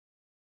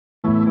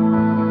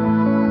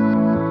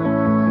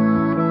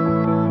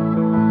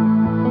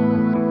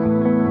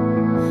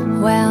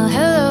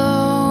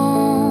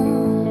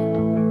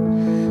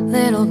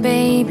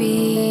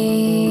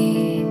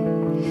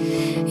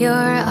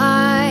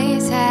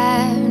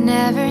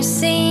never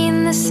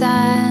seen the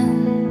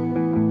sun,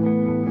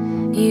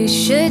 you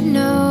should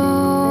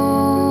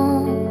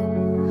know,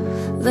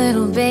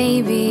 little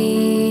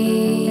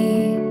baby,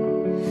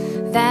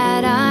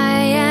 that I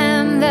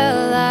am the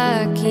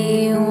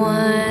lucky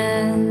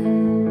one.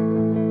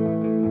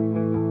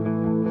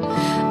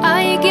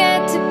 I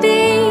get to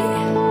be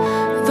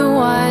the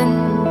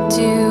one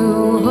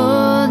to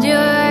hold your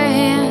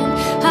hand.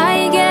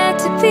 I get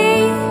to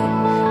be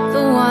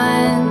the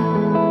one.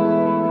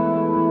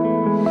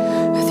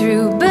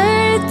 Through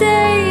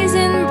birthdays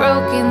and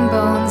broken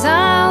bones,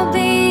 I'll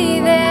be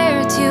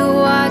there to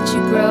watch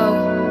you grow.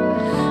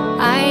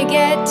 I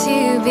get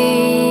to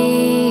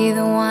be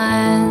the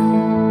one.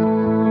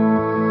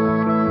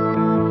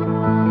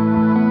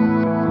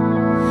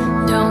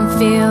 Don't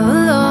feel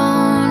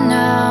alone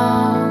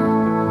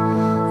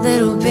now,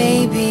 little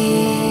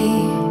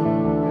baby.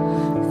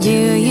 Do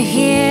you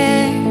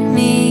hear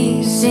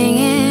me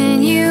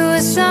singing you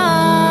a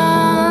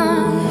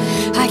song?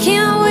 I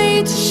can't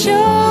wait to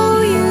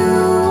show you,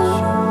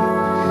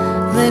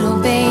 little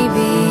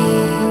baby,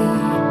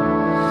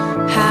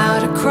 how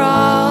to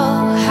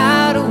crawl,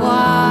 how to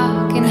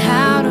walk, and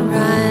how to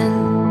run.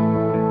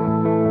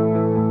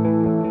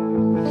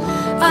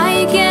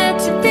 I get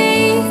to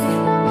be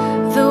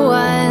the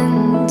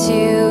one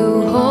to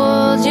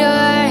hold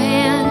your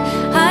hand.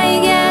 I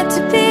get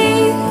to be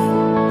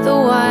the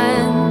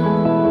one.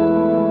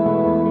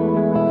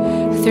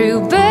 Through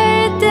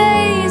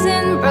birthdays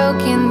and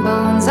broken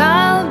bones,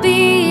 I'll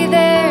be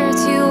there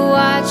to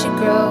watch you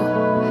grow.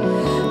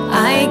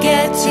 I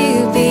get to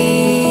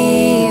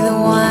be the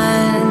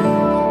one.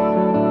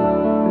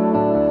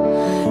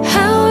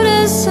 How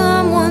does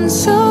someone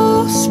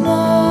so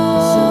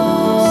small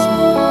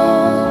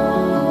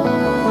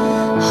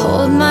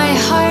hold my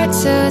heart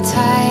so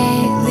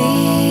tightly?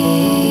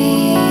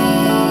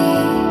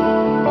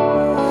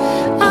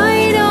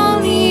 I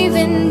don't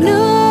even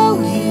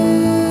know you.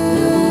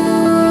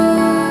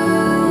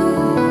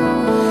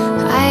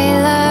 I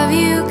love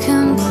you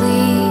completely.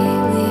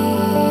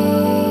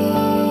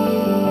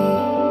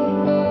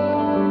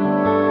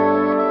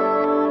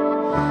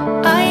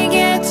 I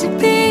get to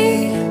be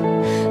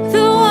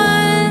the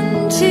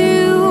one to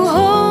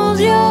hold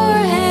your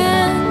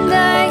hand. I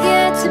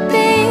get to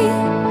be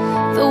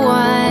the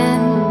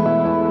one.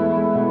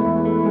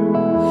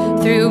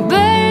 Through